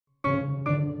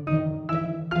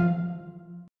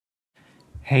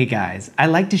Hey guys, I'd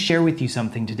like to share with you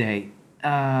something today.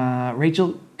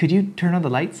 Rachel, could you turn on the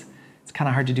lights? It's kind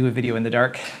of hard to do a video in the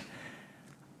dark.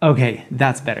 Okay,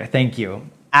 that's better, thank you.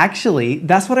 Actually,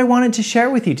 that's what I wanted to share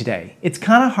with you today. It's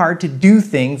kind of hard to do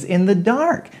things in the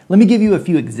dark. Let me give you a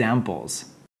few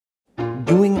examples.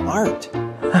 Doing art.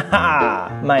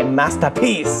 Haha, my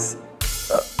masterpiece.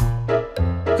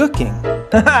 Cooking.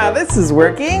 Haha, this is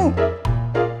working.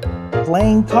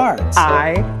 Playing cards.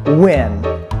 I win.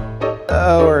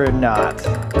 Or not.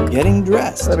 Getting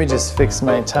dressed. Let me just fix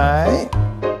my tie.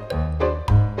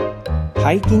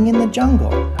 Hiking in the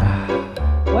jungle.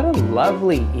 What a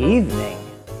lovely evening.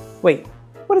 Wait,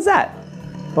 what is that?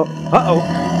 Oh,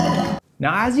 uh-oh.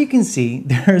 Now, as you can see,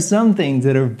 there are some things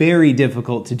that are very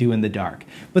difficult to do in the dark.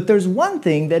 But there's one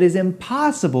thing that is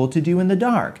impossible to do in the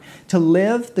dark: to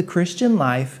live the Christian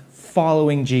life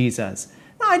following Jesus.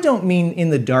 Now, I don't mean in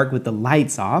the dark with the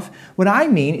lights off. What I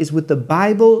mean is with the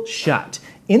Bible shut.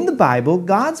 In the Bible,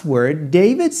 God's Word,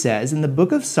 David says in the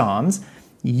book of Psalms,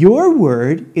 "Your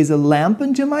word is a lamp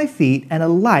unto my feet and a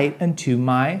light unto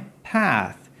my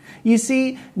path." You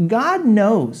see, God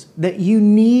knows that you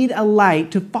need a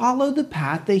light to follow the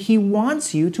path that He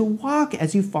wants you to walk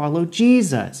as you follow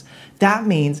Jesus. That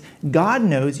means God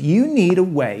knows you need a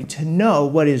way to know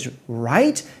what is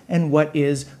right and what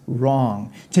is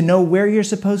wrong, to know where you're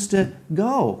supposed to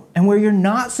go and where you're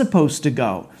not supposed to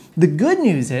go. The good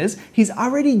news is He's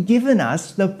already given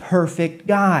us the perfect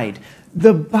guide,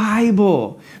 the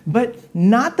Bible, but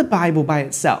not the Bible by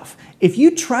itself. If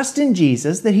you trust in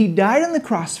Jesus, that He died on the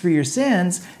cross for your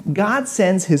sins, God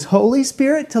sends His Holy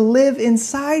Spirit to live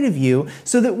inside of you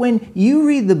so that when you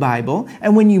read the Bible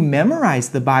and when you memorize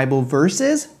the Bible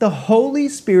verses, the Holy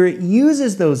Spirit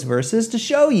uses those verses to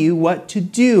show you what to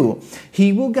do.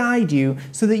 He will guide you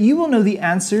so that you will know the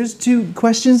answers to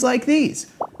questions like these.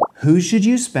 Who should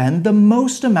you spend the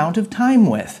most amount of time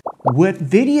with? What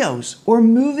videos or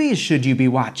movies should you be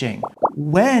watching?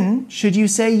 When should you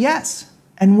say yes?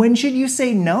 And when should you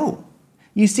say no?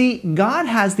 You see, God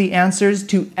has the answers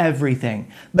to everything,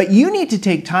 but you need to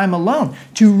take time alone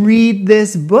to read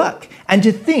this book and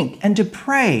to think and to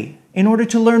pray in order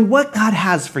to learn what God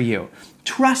has for you.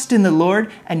 Trust in the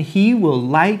Lord and He will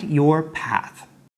light your path.